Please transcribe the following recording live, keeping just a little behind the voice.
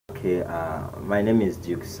Okay, my name is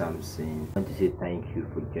Duke Samson. I want to say thank you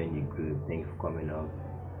for joining the group. Thank you for coming up.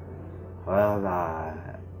 Well,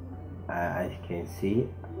 as you can see,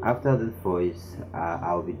 after this voice,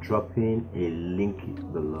 I'll be dropping a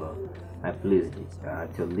link below. And please,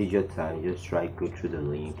 at your leisure time, just try go through the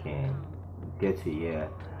link and get to hear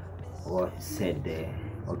what he said there.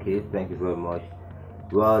 Okay, thank you very much.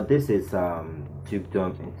 Well, this is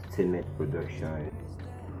Dukedom Entertainment Production.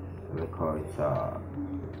 Because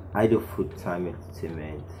I do full-time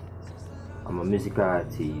entertainment. I'm a musical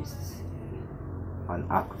artist, an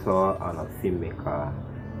actor, and a filmmaker,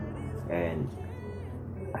 and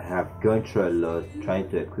I have gone through a lot trying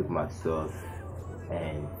to equip myself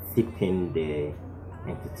and seeking the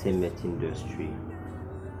entertainment industry.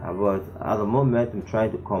 But at the moment, I'm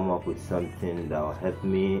trying to come up with something that will help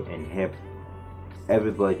me and help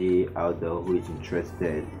everybody out there who is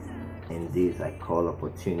interested in this I call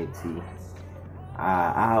opportunity.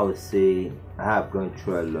 I would say I have gone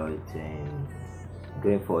through a lot and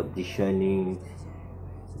going for auditioning,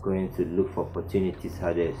 going to look for opportunities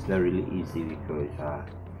out there. It's not really easy because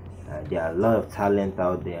there are a lot of talent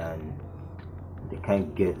out there and they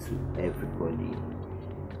can't get to everybody.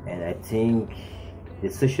 And I think the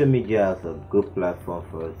social media is a good platform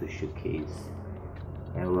for us to showcase.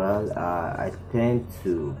 And well, I tend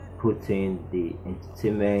to put in the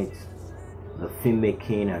entertainment, the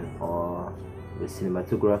filmmaking, and all the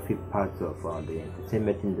cinematography part of the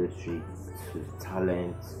entertainment industry to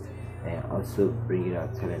talent and also bringing our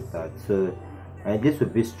talent out. So, and this will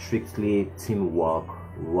be strictly teamwork,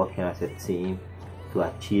 working as a team to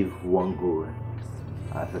achieve one goal.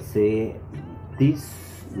 As I say, this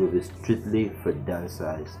will be strictly for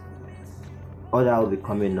dancers. Other will be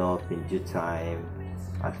coming up in due time.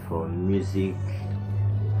 As for music,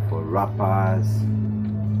 for rappers,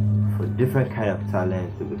 for different kind of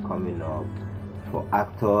talent to be coming up, for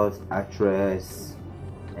actors, actresses,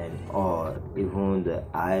 and all, even the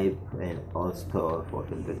hype and all stuff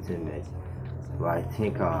of entertainment. But I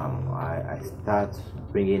think I start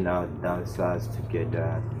bringing out dancers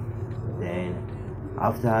together. Then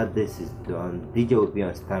after this is done, DJ will be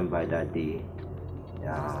on standby that day.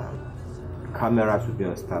 Cameras will be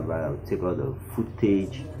on standby. I'll take all the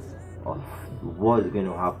footage of what's going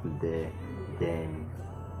to happen there. Then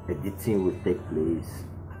editing will take place,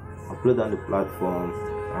 upload on the platform,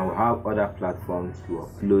 and we'll have other platforms to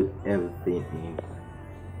upload everything in.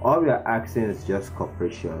 All we are asking is just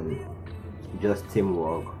cooperation, just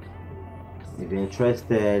teamwork. If you're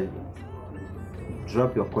interested,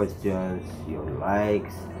 drop your questions, your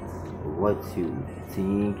likes, what you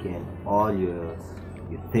think, and all you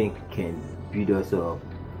think can build us up.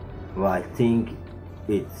 Well, I think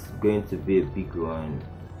it's going to be a big one.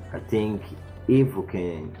 I think if we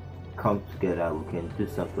can come together, we can do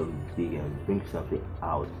something big and bring something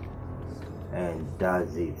out. And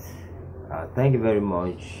that's it. Thank you very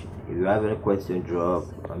much. If you have any question, drop.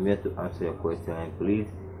 I'm here to answer your question. And please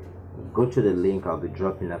go to the link I'll be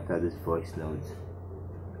dropping after this voice note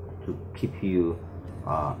to keep you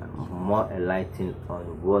more enlightened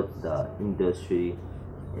on what the industry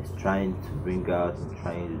is trying to bring out and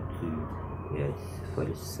trying to do, yes, for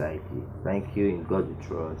the society. Thank you. In God we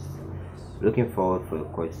trust. Looking forward for your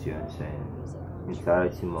questions and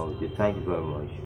interacting more with you. Thank you very much.